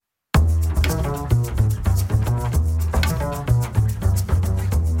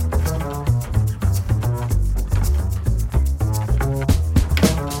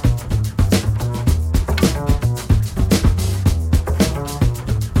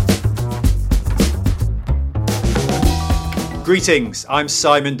Greetings, I'm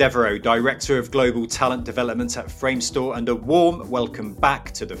Simon Devereux, Director of Global Talent Development at Framestore, and a warm welcome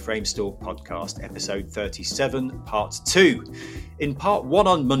back to the Framestore Podcast, episode 37, part 2. In part 1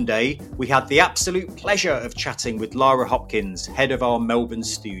 on Monday, we had the absolute pleasure of chatting with Lara Hopkins, head of our Melbourne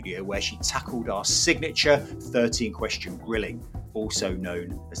studio, where she tackled our signature 13-question grilling, also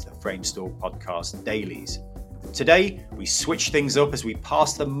known as the Framestore Podcast Dailies. Today, we switch things up as we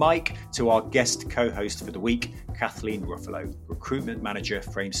pass the mic to our guest co-host for the week, Kathleen Ruffalo, Recruitment Manager,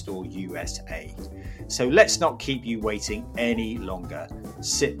 Framestore USA. So let's not keep you waiting any longer.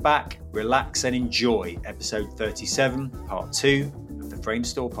 Sit back, relax and enjoy episode 37, part 2 of the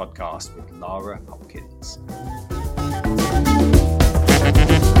Framestore Podcast with Lara Hopkins.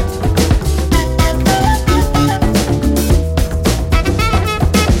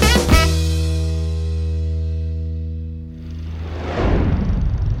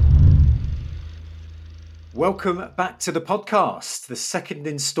 Welcome back to the podcast, the second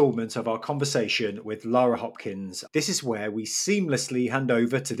instalment of our conversation with Lara Hopkins. This is where we seamlessly hand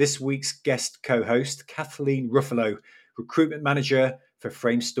over to this week's guest co-host, Kathleen Ruffalo, Recruitment Manager for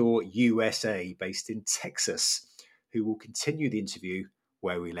Framestore USA, based in Texas, who will continue the interview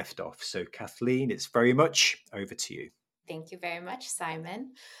where we left off. So Kathleen, it's very much over to you. Thank you very much,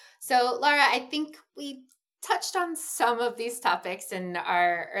 Simon. So Lara, I think we touched on some of these topics in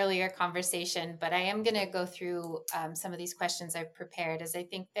our earlier conversation, but I am going to go through some of these questions I've prepared, as I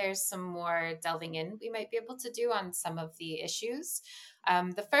think there's some more delving in we might be able to do on some of the issues.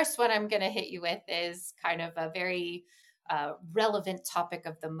 The first one I'm going to hit you with is kind of a very relevant topic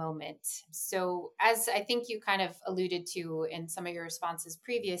of the moment. So as I think you kind of alluded to in some of your responses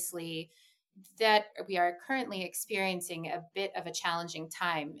previously, that we are currently experiencing a bit of a challenging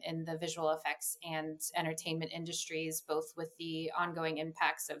time in the visual effects and entertainment industries, both with the ongoing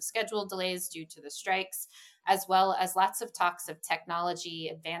impacts of schedule delays due to the strikes, as well as lots of talks of technology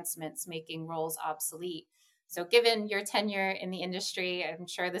advancements making roles obsolete. So given your tenure in the industry, I'm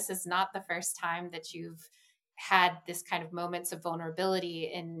sure this is not the first time that you've had this kind of moments of vulnerability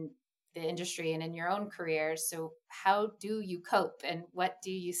in the industry and in your own career. So how do you cope, and what do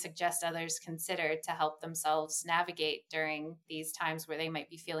you suggest others consider to help themselves navigate during these times where they might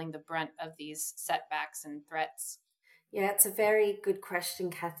be feeling the brunt of these setbacks and threats? Yeah, it's a very good question,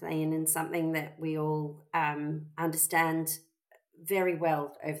 Kathleen, and something that we all understand very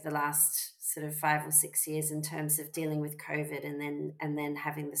well over the last sort of 5 or 6 years in terms of dealing with COVID and then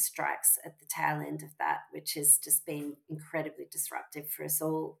having the strikes at the tail end of that, which has just been incredibly disruptive for us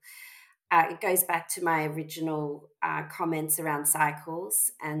all. It goes back to my original comments around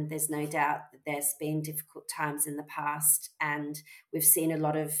cycles, and there's no doubt that there's been difficult times in the past, and we've seen a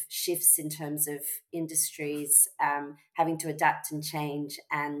lot of shifts in terms of industries having to adapt and change,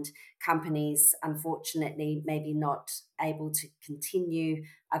 and companies, unfortunately, maybe not able to continue,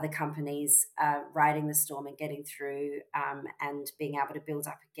 other companies riding the storm and getting through and being able to build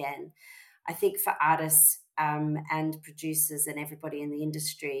up again. I think for artists, and producers and everybody in the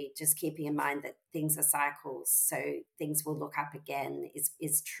industry, just keeping in mind that things are cycles, so things will look up again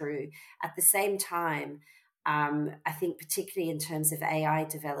is true. At the same time, I think particularly in terms of AI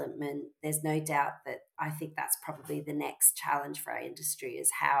development, there's no doubt that I think that's probably the next challenge for our industry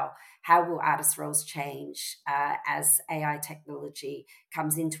is how will artist roles change as AI technology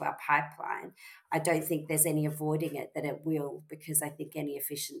comes into our pipeline. I don't think there's any avoiding it, that it will, because I think any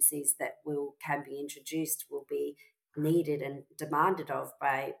efficiencies that can be introduced will be needed and demanded of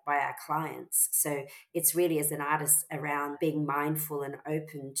by our clients. So it's really, as an artist, around being mindful and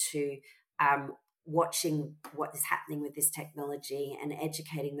open to watching what is happening with this technology and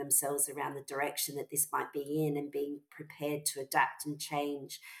educating themselves around the direction that this might be in, and being prepared to adapt and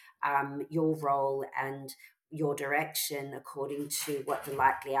change your role and your direction according to what the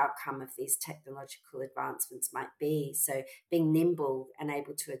likely outcome of these technological advancements might be. So being nimble and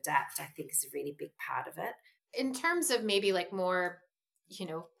able to adapt, I think, is a really big part of it. In terms of maybe like more,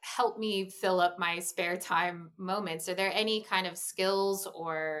 help me fill up my spare time moments, are there any kind of skills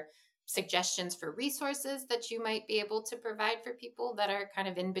or suggestions for resources that you might be able to provide for people that are kind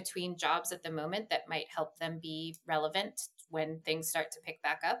of in between jobs at the moment that might help them be relevant when things start to pick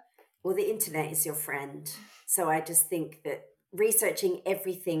back up? Well, the internet is your friend. So I just think that researching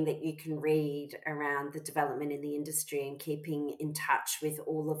everything that you can read around the development in the industry and keeping in touch with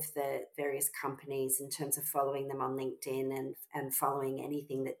all of the various companies in terms of following them on LinkedIn and following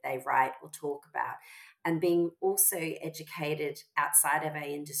anything that they write or talk about, and being also educated outside of our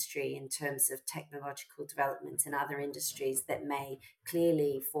industry in terms of technological developments in other industries that may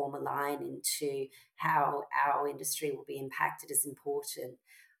clearly form a line into how our industry will be impacted is important.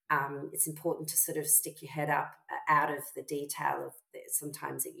 it's important to sort of stick your head up out of the detail of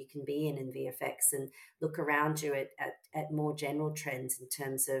sometimes that you can be in VFX, and look around you at more general trends in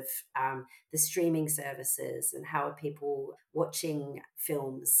terms of the streaming services and how are people watching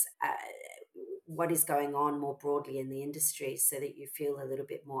films, what is going on more broadly in the industry, so that you feel a little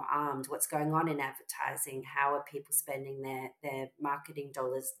bit more armed. What's going on in advertising? How are people spending their marketing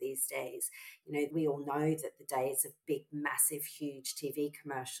dollars these days? We all know that the days of big, massive, huge TV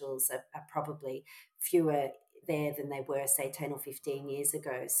commercials are probably fewer there than they were, say, 10 or 15 years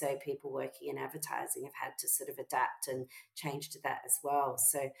ago. So people working in advertising have had to sort of adapt and change to that as well.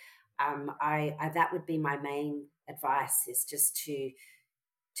 So I that would be my main advice, is just to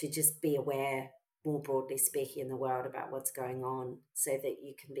just be aware, more broadly speaking, in the world about what's going on, so that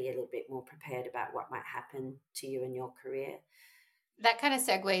you can be a little bit more prepared about what might happen to you in your career. That kind of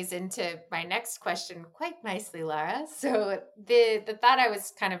segues into my next question quite nicely, Lara. So the thought I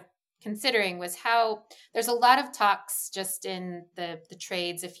was kind of considering was how there's a lot of talks just in the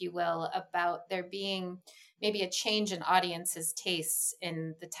trades, if you will, about there being maybe a change in audiences' tastes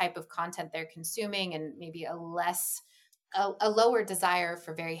in the type of content they're consuming, and maybe a lower desire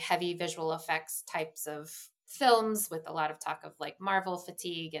for very heavy visual effects types of films, with a lot of talk of like Marvel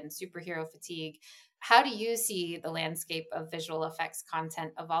fatigue and superhero fatigue. How do you see the landscape of visual effects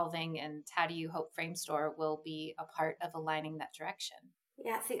content evolving, and how do you hope Framestore will be a part of aligning that direction?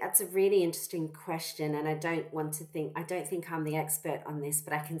 Yeah, I think that's a really interesting question, and I don't think I'm the expert on this,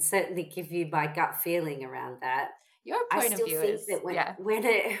 but I can certainly give you my gut feeling around that. Your I point of still view think is, that yeah.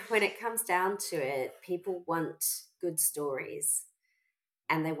 when it comes down to it, people want good stories,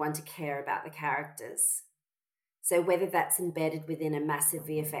 and they want to care about the characters. So whether that's embedded within a massive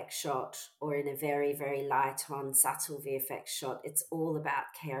VFX shot or in a very, very light on subtle VFX shot, it's all about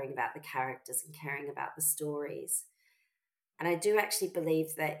caring about the characters and caring about the stories. And I do actually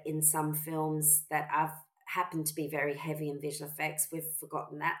believe that in some films that have happened to be very heavy in visual effects, we've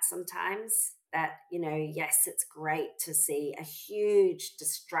forgotten that sometimes. That, yes, it's great to see a huge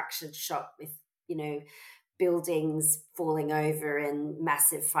destruction shot with, buildings falling over and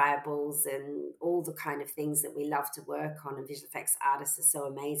massive fireballs and all the kind of things that we love to work on, and visual effects artists are so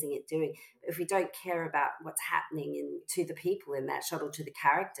amazing at doing. But if we don't care about what's happening to the people in that shot or to the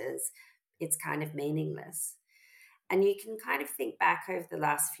characters, it's kind of meaningless. And you can kind of think back over the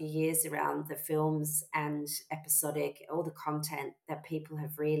last few years around the films and episodic, all the content that people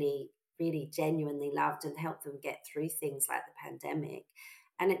have really, really genuinely loved and helped them get through things like the pandemic.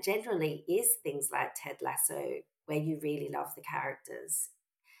 And it generally is things like Ted Lasso, where you really love the characters.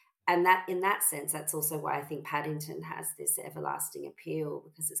 And that, in that sense, that's also why I think Paddington has this everlasting appeal,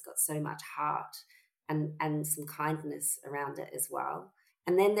 because it's got so much heart and some kindness around it as well.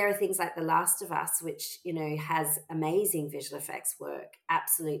 And then there are things like The Last of Us, which, has amazing visual effects work,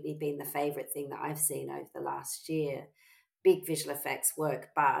 absolutely been the favorite thing that I've seen over the last year. Big visual effects work,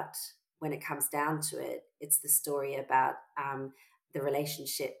 but when it comes down to it, it's the story about the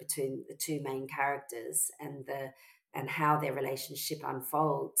relationship between the two main characters and how their relationship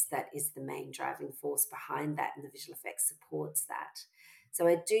unfolds. That is the main driving force behind that, and the visual effects supports that. So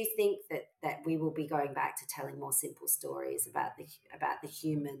I do think that we will be going back to telling more simple stories about the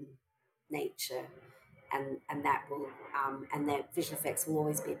human nature, and that will and that visual effects will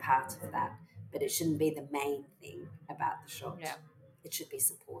always be a part of that, but it shouldn't be the main thing about the shot. Yeah. It should be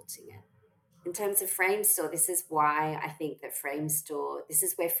supporting it. In terms of Framestore, this is why I think that this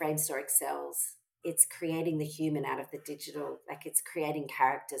is where Framestore excels. It's creating the human out of the digital. Like, it's creating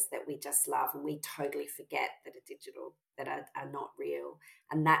characters that we just love, and we totally forget that are digital, that are not real.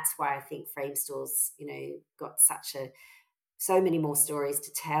 And that's why I think Framestore's, got so many more stories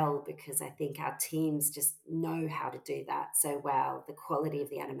to tell, because I think our teams just know how to do that so well. The quality of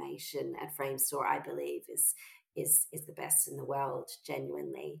the animation at Framestore, I believe, is the best in the world,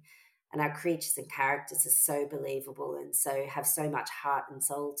 genuinely. And our creatures and characters are so believable and so have so much heart and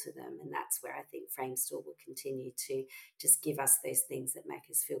soul to them. And that's where I think Framestore will continue to just give us those things that make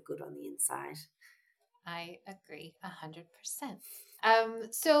us feel good on the inside. I agree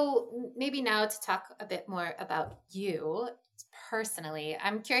 100%. So maybe now to talk a bit more about you personally,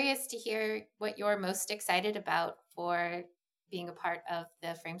 I'm curious to hear what you're most excited about for being a part of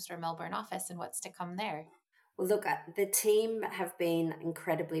the Framestore Melbourne office and what's to come there. Well, look, the team have been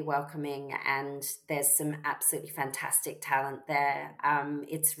incredibly welcoming, and there's some absolutely fantastic talent there.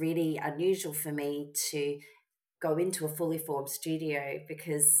 It's really unusual for me to go into a fully formed studio,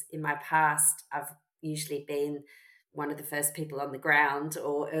 because in my past, I've usually been one of the first people on the ground,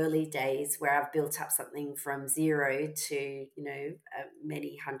 or early days where I've built up something from zero to,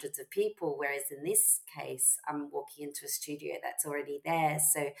 many hundreds of people. Whereas in this case, I'm walking into a studio that's already there.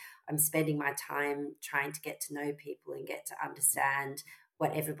 So I'm spending my time trying to get to know people and get to understand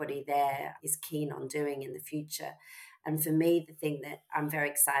what everybody there is keen on doing in the future. And for me, the thing that I'm very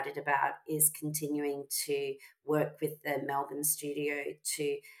excited about is continuing to work with the Melbourne studio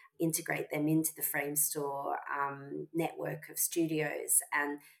to integrate them into the Framestore network of studios.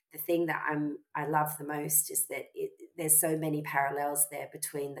 And the thing that I love the most is that there's so many parallels there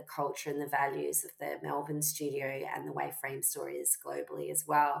between the culture and the values of the Melbourne studio and the way Framestore is globally as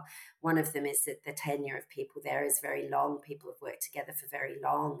well. One of them is that the tenure of people there is very long. People have worked together for very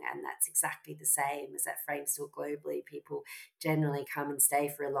long, and that's exactly the same as at Framestore globally. People generally come and stay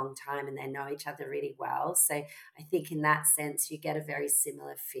for a long time, and they know each other really well. So I think in that sense, you get a very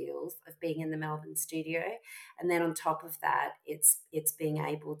similar feel of being in the Melbourne studio. And then on top of that, it's being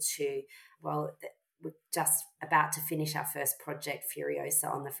able to, we're just about to finish our first project,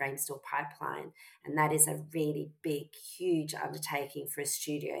 Furiosa, on the Framestore pipeline. And that is a really big, huge undertaking for a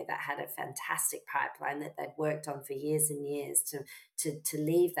studio that had a fantastic pipeline that they'd worked on for years and years, to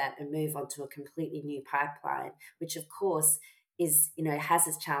leave that and move on to a completely new pipeline, which of course is, has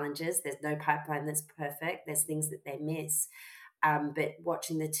its challenges. There's no pipeline that's perfect. There's things that they miss. But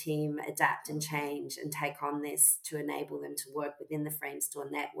watching the team adapt and change and take on this to enable them to work within the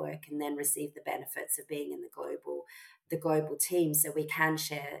Framestore network and then receive the benefits of being in the global team, so we can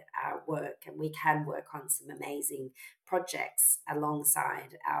share our work and we can work on some amazing projects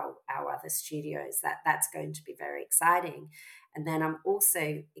alongside our other studios. That's going to be very exciting. And then I'm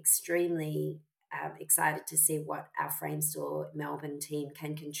also extremely excited to see what our Framestore Melbourne team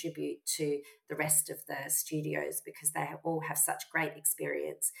can contribute to the rest of the studios, because they all have such great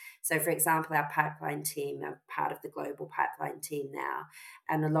experience. So, for example, our pipeline team are part of the global pipeline team now,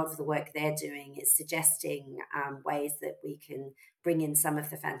 and a lot of the work they're doing is suggesting ways that we can bring in some of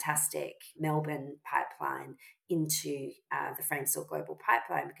the fantastic Melbourne pipeline into the Framestore global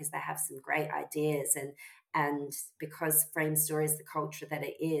pipeline, because they have some great ideas, and because Framestore is the culture that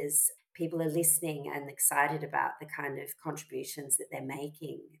it is, people are listening and excited about the kind of contributions that they're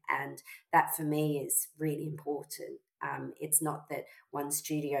making. And that for me is really important. It's not that one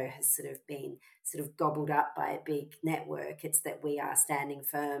studio has sort of gobbled up by a big network. It's that we are standing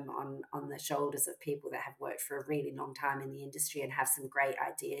firm on the shoulders of people that have worked for a really long time in the industry and have some great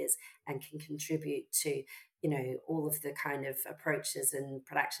ideas and can contribute to, all of the kind of approaches and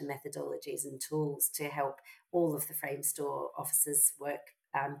production methodologies and tools to help all of the Framestore offices work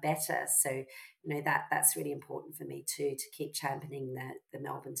better. So, that's really important for me too, to keep championing the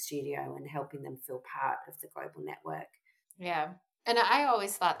Melbourne studio and helping them feel part of the global network. Yeah. And I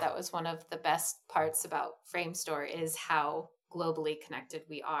always thought that was one of the best parts about Framestore, is how globally connected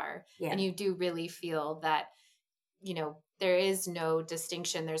we are. Yeah. And you do really feel that, there is no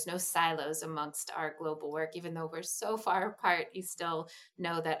distinction. There's no silos amongst our global work. Even though we're so far apart, you still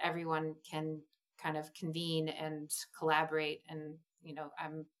know that everyone can kind of convene and collaborate. And,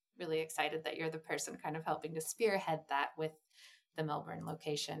 I'm really excited that you're the person kind of helping to spearhead that with the Melbourne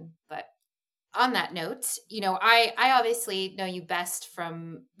location. But on that note, I obviously know you best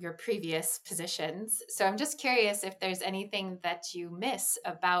from your previous positions. So I'm just curious if there's anything that you miss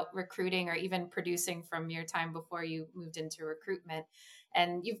about recruiting or even producing from your time before you moved into recruitment.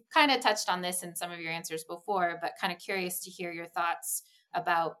 And you've kind of touched on this in some of your answers before, but kind of curious to hear your thoughts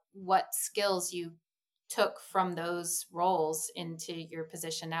about what skills you took from those roles into your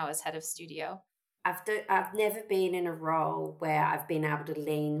position now as head of studio. I've never been in a role where I've been able to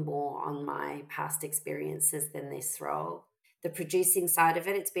lean more on my past experiences than this role. The producing side of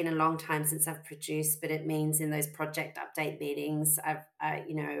it, it's been a long time since I've produced, but it means in those project update meetings, I've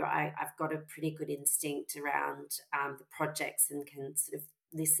got a pretty good instinct around the projects and can sort of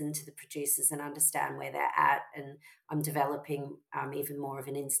listen to the producers and understand where they're at. And I'm developing even more of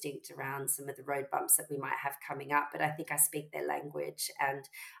an instinct around some of the road bumps that we might have coming up. But I think I speak their language, and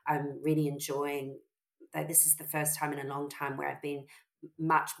I'm really enjoying that. This is the first time in a long time where I've been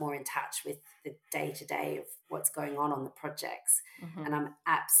much more in touch with the day-to-day of what's going on the projects. Mm-hmm. And I'm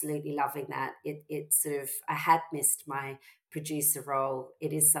absolutely loving that. It's sort of, I had missed my producer role.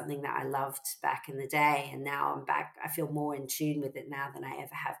 It is something that I loved back in the day, and now I'm back. I feel more in tune with it now than I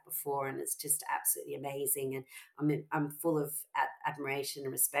ever have before, and it's just absolutely amazing. And I'm full of admiration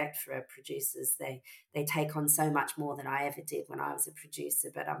and respect for our producers. They take on so much more than I ever did when I was a producer,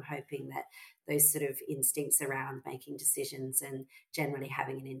 but I'm hoping that those sort of instincts around making decisions and generally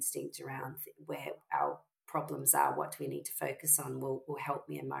having an instinct around where our problems are, what do we need to focus on, will help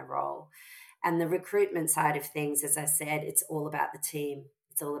me in my role. And the recruitment side of things, as I said, it's all about the team.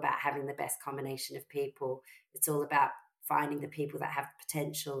 It's all about having the best combination of people. It's all about finding the people that have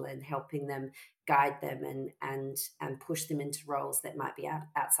potential and helping them, guide them, and push them into roles that might be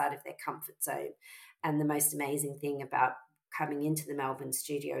outside of their comfort zone. And the most amazing thing about coming into the Melbourne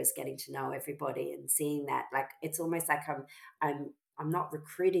studio is getting to know everybody and seeing that, like, it's almost like I'm not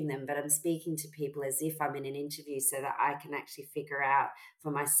recruiting them, but I'm speaking to people as if I'm in an interview, so that I can actually figure out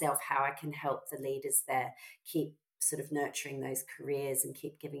for myself how I can help the leaders there keep sort of nurturing those careers and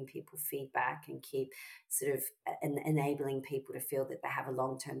keep giving people feedback and keep sort of enabling people to feel that they have a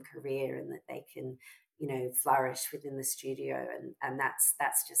long-term career and that they can, flourish within the studio. And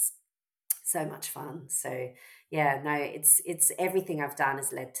that's just so much fun. So yeah, no, it's everything I've done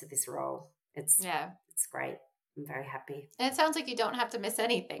has led to this role. It's great. I'm very happy. And it sounds like you don't have to miss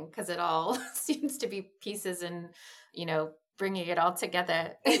anything, because it all seems to be pieces and, bringing it all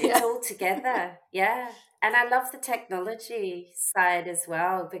together. It's all together. Yeah. And I love the technology side as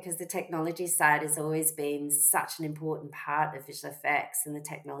well, because the technology side has always been such an important part of visual effects, and the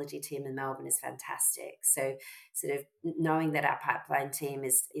technology team in Melbourne is fantastic. So sort of knowing that our pipeline team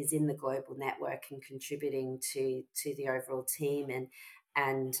is in the global network and contributing to the overall team,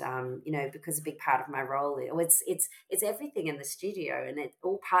 and because a big part of my role, it's everything in the studio, and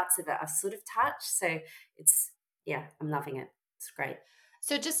all parts of it I've sort of touched. So I'm loving it. It's great.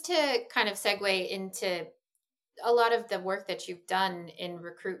 So just to kind of segue into a lot of the work that you've done in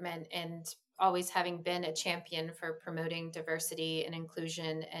recruitment, and always having been a champion for promoting diversity and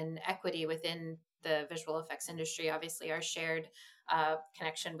inclusion and equity within the visual effects industry, obviously our shared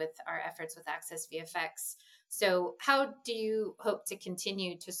connection with our efforts with Access VFX. So how do you hope to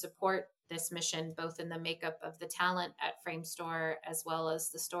continue to support this mission, both in the makeup of the talent at Framestore as well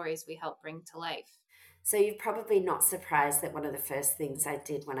as the stories we help bring to life? So you're probably not surprised that one of the first things I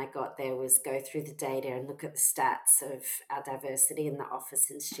did when I got there was go through the data and look at the stats of our diversity in the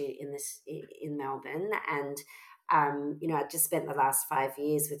office in Melbourne. And I just spent the last 5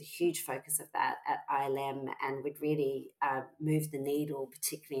 years with a huge focus of that at ILM, and would really move the needle,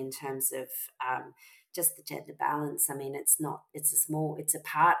 particularly in terms of just the gender balance. I mean, it's a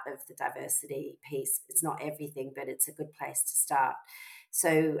part of the diversity piece. It's not everything, but it's a good place to start.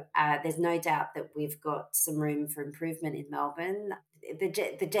 So there's no doubt that we've got some room for improvement in Melbourne.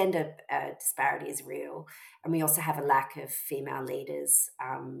 The gender disparity is real, and we also have a lack of female leaders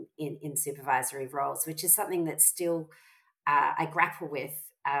in supervisory roles, which is something that still I grapple with.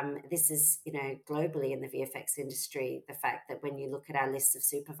 This is, globally in the VFX industry, the fact that when you look at our list of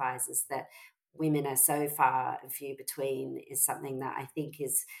supervisors, that women are so far and few between is something that I think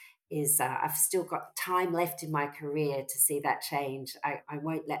is I've still got time left in my career to see that change. I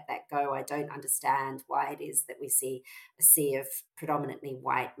won't let that go. I don't understand why it is that we see a sea of predominantly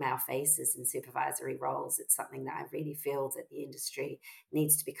white male faces in supervisory roles. It's something that I really feel that the industry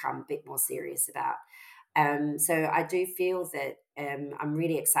needs to become a bit more serious about. So I do feel that I'm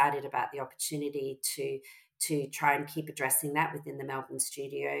really excited about the opportunity to try and keep addressing that within the Melbourne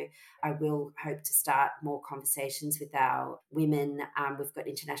studio. I will hope to start more conversations with our women. We've got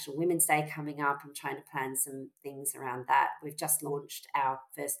International Women's Day coming up. I'm trying to plan some things around that. We've just launched our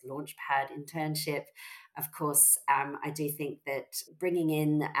first Launchpad internship. Of course, I do think that bringing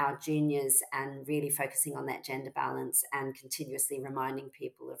in our juniors and really focusing on that gender balance and continuously reminding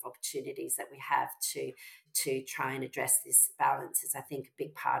people of opportunities that we have to try and address this balance is, I think, a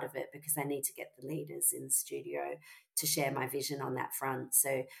big part of it, because I need to get the leaders in the studio to share my vision on that front.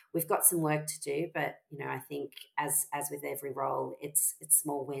 So we've got some work to do, but I think as with every role, it's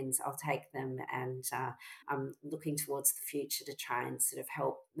small wins. I'll take them, and I'm looking towards the future to try and sort of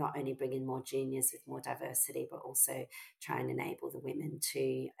help not only bring in more juniors with more diversity, but also try and enable the women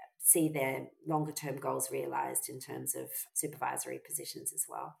to see their longer term goals realised in terms of supervisory positions as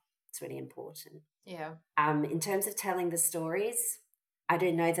well. It's really important. Yeah. In terms of telling the stories, I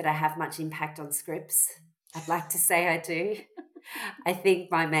don't know that I have much impact on scripts. I'd like to say I do. I think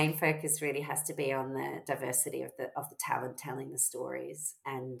my main focus really has to be on the diversity of the talent telling the stories,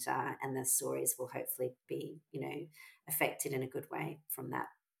 and the stories will hopefully be, affected in a good way from that.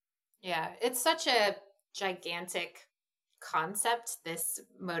 Yeah, it's such a gigantic concept, this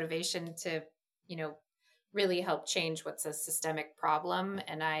motivation to, really help change what's a systemic problem.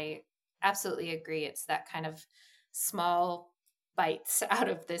 And I absolutely agree. It's that kind of small bites out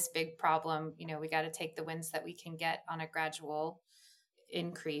of this big problem. We got to take the wins that we can get on a gradual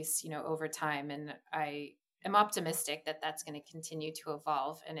increase, over time. And I am optimistic that that's going to continue to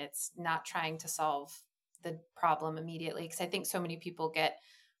evolve, and it's not trying to solve the problem immediately, because I think so many people get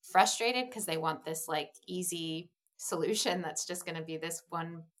frustrated because they want this like easy solution that's just going to be this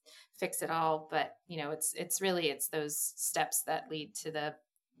one fix it all. But, it's those steps that lead to the,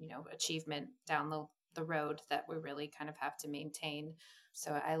 achievement down the road that we really kind of have to maintain.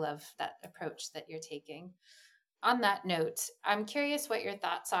 So I love that approach that you're taking. On that note, I'm curious what your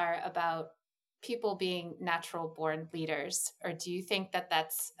thoughts are about people being natural born leaders, or do you think that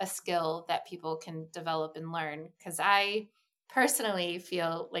that's a skill that people can develop and learn? Because I personally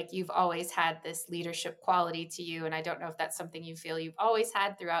feel like you've always had this leadership quality to you, and I don't know if that's something you feel you've always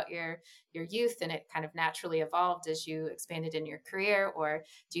had throughout your youth and it kind of naturally evolved as you expanded in your career, or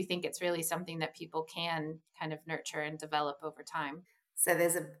do you think it's really something that people can kind of nurture and develop over time? So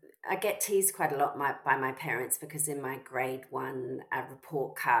I get teased quite a lot by my parents because in my grade 1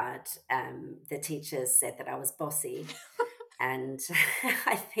 report card, the teacher said that I was bossy. And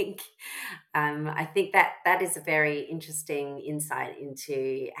I think that is a very interesting insight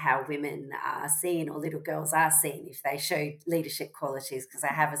into how women are seen, or little girls are seen, if they show leadership qualities, because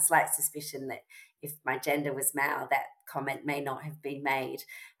I have a slight suspicion that if my gender was male, that comment may not have been made,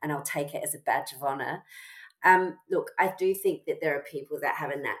 and I'll take it as a badge of honor. Look, I do think that there are people that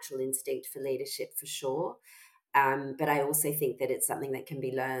have a natural instinct for leadership for sure. But I also think that it's something that can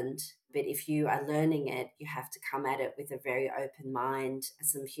be learned. But if you are learning it, you have to come at it with a very open mind,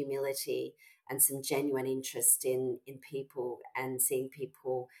 some humility, and some genuine interest in people and seeing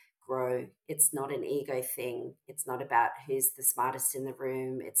people grow. It's not an ego thing. It's not about who's the smartest in the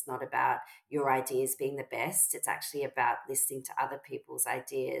room. It's not about your ideas being the best. It's actually about listening to other people's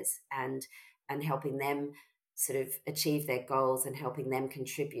ideas and helping them sort of achieve their goals and helping them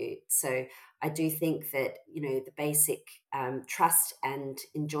contribute. So I do think that, the basic trust and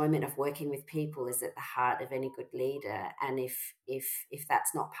enjoyment of working with people is at the heart of any good leader. And if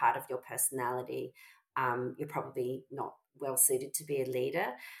that's not part of your personality, you're probably not well suited to be a leader.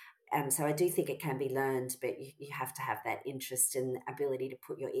 So I do think it can be learned, but you have to have that interest and ability to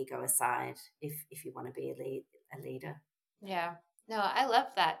put your ego aside if you want to be a leader. Yeah, no, I love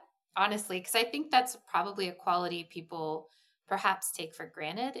that, honestly, because I think that's probably a quality people perhaps take for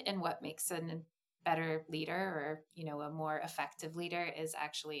granted. And what makes a better leader, or, a more effective leader, is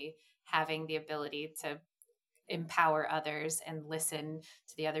actually having the ability to empower others and listen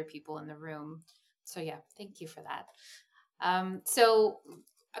to the other people in the room. So yeah, thank you for that. So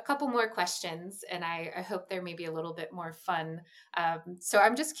a couple more questions, and I hope they're maybe a little bit more fun. So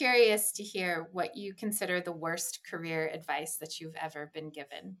I'm just curious to hear what you consider the worst career advice that you've ever been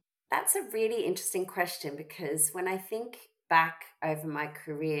given. That's a really interesting question, because when I think back over my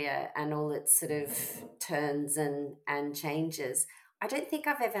career and all its sort of turns and changes, I don't think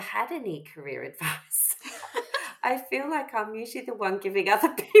I've ever had any career advice. I feel like I'm usually the one giving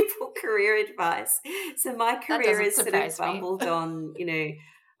other people career advice. So my career is sort of bumbled on,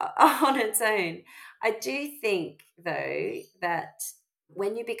 on its own. I do think, though, that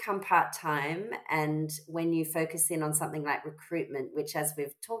when you become part-time and when you focus in on something like recruitment, which, as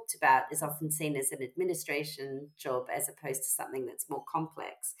we've talked about, is often seen as an administration job as opposed to something that's more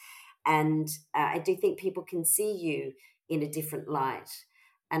complex. And I do think people can see you in a different light.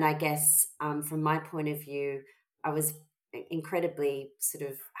 And I guess from my point of view, I was incredibly sort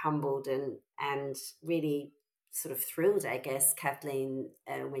of humbled and really sort of thrilled, I guess, Kathleen,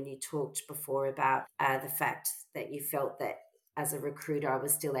 when you talked before about the fact that you felt that as a recruiter, I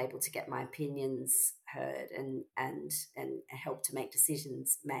was still able to get my opinions heard and help to make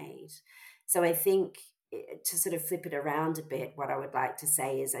decisions made. So I think, to sort of flip it around a bit, what I would like to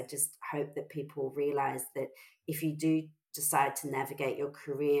say is I just hope that people realize that if you do decide to navigate your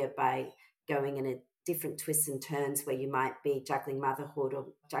career by going in a different twists and turns where you might be juggling motherhood or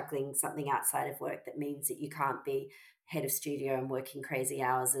juggling something outside of work that means that you can't be head of studio and working crazy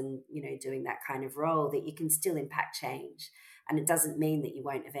hours and, doing that kind of role, that you can still impact change. And it doesn't mean that you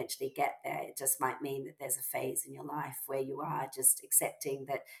won't eventually get there. It just might mean that there's a phase in your life where you are just accepting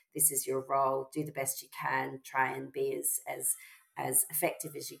that this is your role, do the best you can, try and be as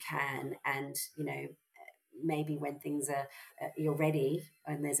effective as you can. And, maybe when things are, you're ready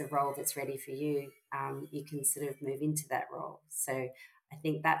and there's a role that's ready for you, you can sort of move into that role. So I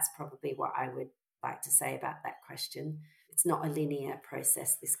think that's probably what I would like to say about that question. It's not a linear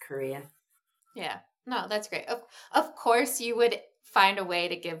process, this career. Yeah, no, that's great. Of course, you would find a way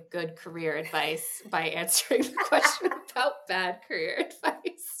to give good career advice by answering the question about bad career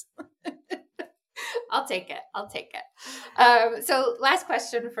advice. I'll take it. So last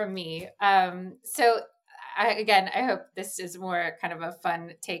question from me. I hope this is more kind of a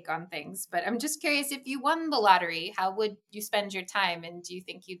fun take on things, but I'm just curious, if you won the lottery, how would you spend your time? And do you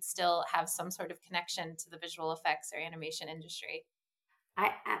think you'd still have some sort of connection to the visual effects or animation industry?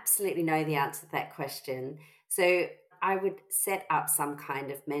 I absolutely know the answer to that question. So I would set up some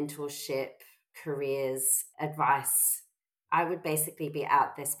kind of mentorship, careers, advice. I would basically be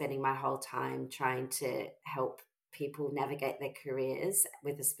out there spending my whole time trying to help people navigate their careers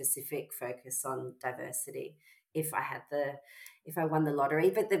with a specific focus on diversity. If I had the if I won the lottery.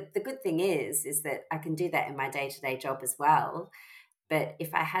 But the good thing is that I can do that in my day-to-day job as well. But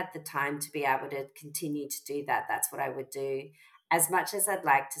if I had the time to be able to continue to do that, that's what I would do. As much as I'd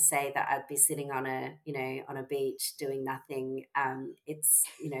like to say that I'd be sitting on on a beach doing nothing, it's,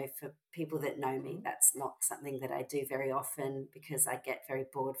 for people that know me, that's not something that I do very often because I get very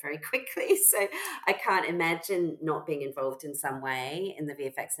bored very quickly. So I can't imagine not being involved in some way in the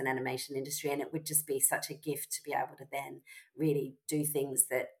VFX and animation industry. And it would just be such a gift to be able to then really do things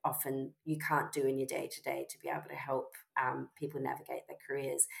that often you can't do in your day to day, to be able to help people navigate their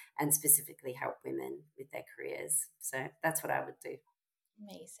careers and specifically help women with their careers. So that's what I would do.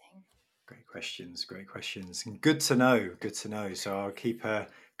 Amazing. Great questions, great questions. And good to know, good to know. So I'll keep a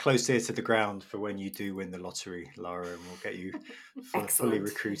close ear to the ground for when you do win the lottery, Lara, and we'll get you fully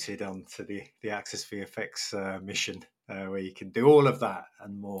recruited onto the Access VFX mission where you can do all of that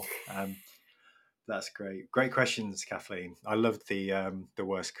and more. That's great. Great questions, Kathleen. I loved the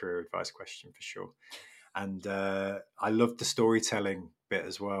worst career advice question for sure. And I loved the storytelling bit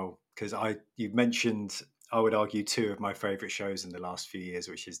as well, because you mentioned, I would argue, two of my favourite shows in the last few years,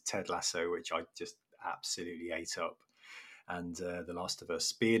 which is Ted Lasso, which I just absolutely ate up, and The Last of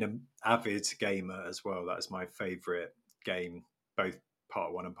Us. Being an avid gamer as well, that's my favourite game, both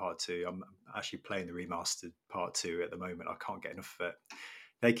part 1 and part 2. I'm actually playing the remastered part 2 at the moment. I can't get enough of it.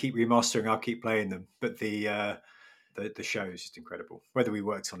 They keep remastering, I'll keep playing them, but the show is just incredible. Whether we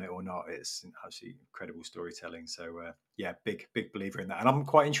worked on it or not, it's absolutely incredible storytelling. So big believer in that. And I'm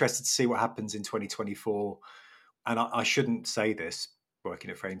quite interested to see what happens in 2024. And I shouldn't say this working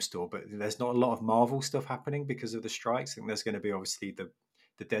at Framestore, but there's not a lot of Marvel stuff happening because of the strikes. I think there's going to be obviously the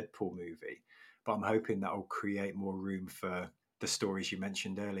Deadpool movie, but I'm hoping that will create more room for the stories you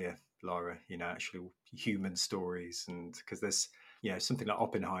mentioned earlier, Lara, actually human stories. And because there's, something like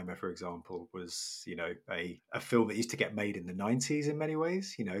Oppenheimer, for example, was, a film that used to get made in the 90s in many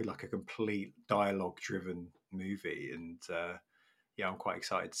ways, like a complete dialogue-driven movie. And I'm quite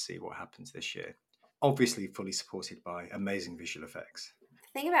excited to see what happens this year. Obviously fully supported by amazing visual effects.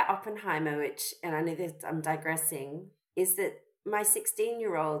 The thing about Oppenheimer, which, and I know that I'm digressing, is that my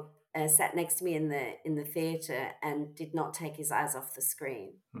 16-year-old sat next to me in the theatre and did not take his eyes off the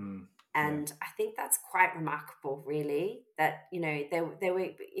screen. And I think that's quite remarkable, really, that, they were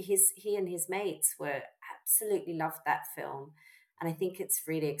he and his mates were absolutely loved that film. And I think it's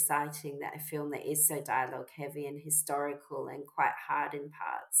really exciting that a film that is so dialogue heavy and historical and quite hard in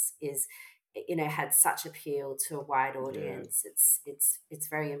parts is, had such appeal to a wide audience. It's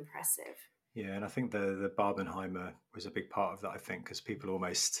very impressive. Yeah, and I think the Barbenheimer was a big part of that, I think, because people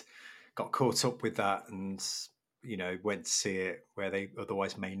almost got caught up with that and went to see it where they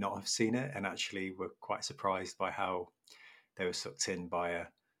otherwise may not have seen it, and actually were quite surprised by how they were sucked in by a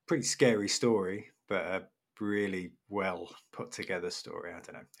pretty scary story, but a really well put together story. I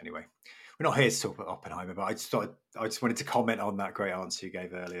don't know. Anyway, we're not here to talk about Oppenheimer, but I just wanted to comment on that great answer you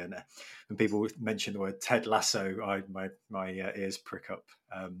gave earlier. And when people mention the word Ted Lasso, my ears prick up,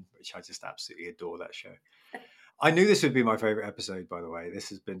 which I just absolutely adore that show. I knew this would be my favorite episode, by the way. This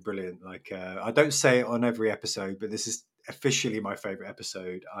has been brilliant. Like, I don't say it on every episode, but this is officially my favorite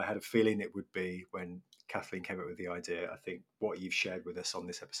episode. I had a feeling it would be when Kathleen came up with the idea. I think what you've shared with us on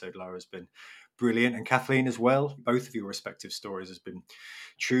this episode, Lara, has been brilliant. And Kathleen as well. Both of your respective stories has been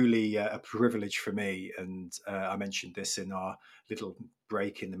truly a privilege for me. And I mentioned this in our little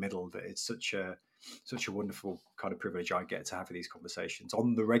break in the middle, that it's such a wonderful kind of privilege I get to have these conversations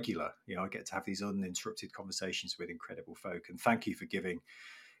on the regular. I get to have these uninterrupted conversations with incredible folk. And thank you for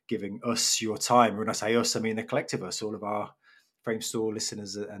giving us your time. When I say us, I mean the collective us, all of our Framestore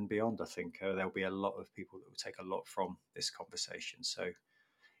listeners and beyond. I think there'll be a lot of people that will take a lot from this conversation. So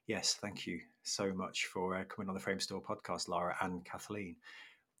yes, thank you so much for coming on the Framestore podcast, Lara and Kathleen.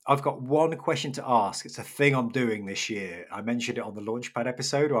 I've got one question to ask. It's a thing I'm doing this year. I mentioned it on the Launchpad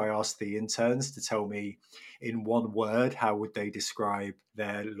episode where I asked the interns to tell me in one word, how would they describe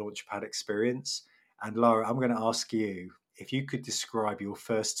their Launchpad experience? And Lara, I'm going to ask you, if you could describe your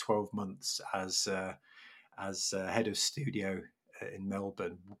first 12 months as head of studio in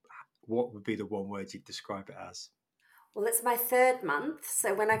Melbourne, what would be the one word you'd describe it as? Well, it's my 3rd month.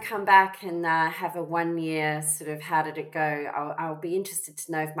 So when I come back and have a 1 year sort of how did it go, I'll be interested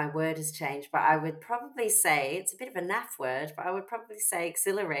to know if my word has changed. But I would probably say, it's a bit of a naff word, but I would probably say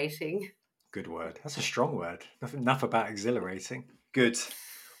exhilarating. Good word. That's a strong word. Nothing naff about exhilarating. Good.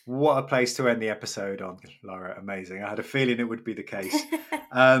 What a place to end the episode on, Lara. Amazing. I had a feeling it would be the case.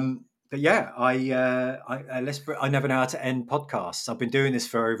 But yeah, I never know how to end podcasts. I've been doing this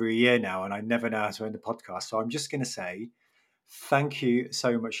for over a year now, and I never know how to end a podcast. So I'm just going to say thank you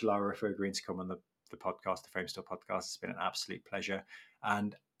so much, Lara, for agreeing to come on the podcast, the Framestore Podcast. It's been an absolute pleasure.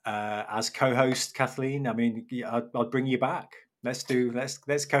 And as co-host, Kathleen, I mean, I'll bring you back. Let's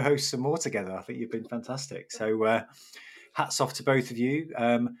co-host some more together. I think you've been fantastic. So hats off to both of you.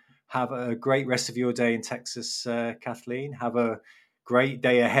 Have a great rest of your day in Texas, Kathleen. Have a great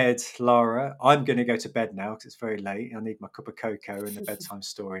day ahead, Lara. I'm going to go to bed now because it's very late. I need my cup of cocoa and the bedtime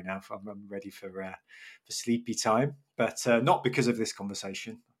story now. I'm ready for sleepy time, but not because of this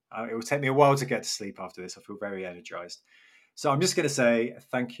conversation. It will take me a while to get to sleep after this. I feel very energized. So I'm just going to say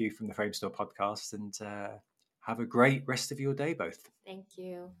thank you from the Framestore Podcast, and have a great rest of your day, both. Thank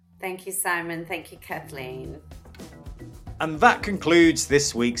you. Thank you, Simon. Thank you, Kathleen. And that concludes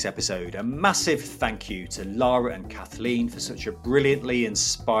this week's episode. A massive thank you to Lara and Kathleen for such a brilliantly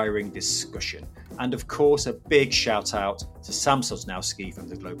inspiring discussion. And of course, a big shout out to Sam Sosnowski from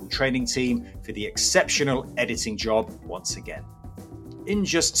the Global Training Team for the exceptional editing job once again. In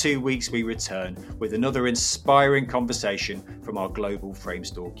just 2 weeks, we return with another inspiring conversation from our global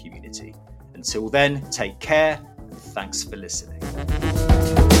Framestore community. Until then, take care and thanks for listening.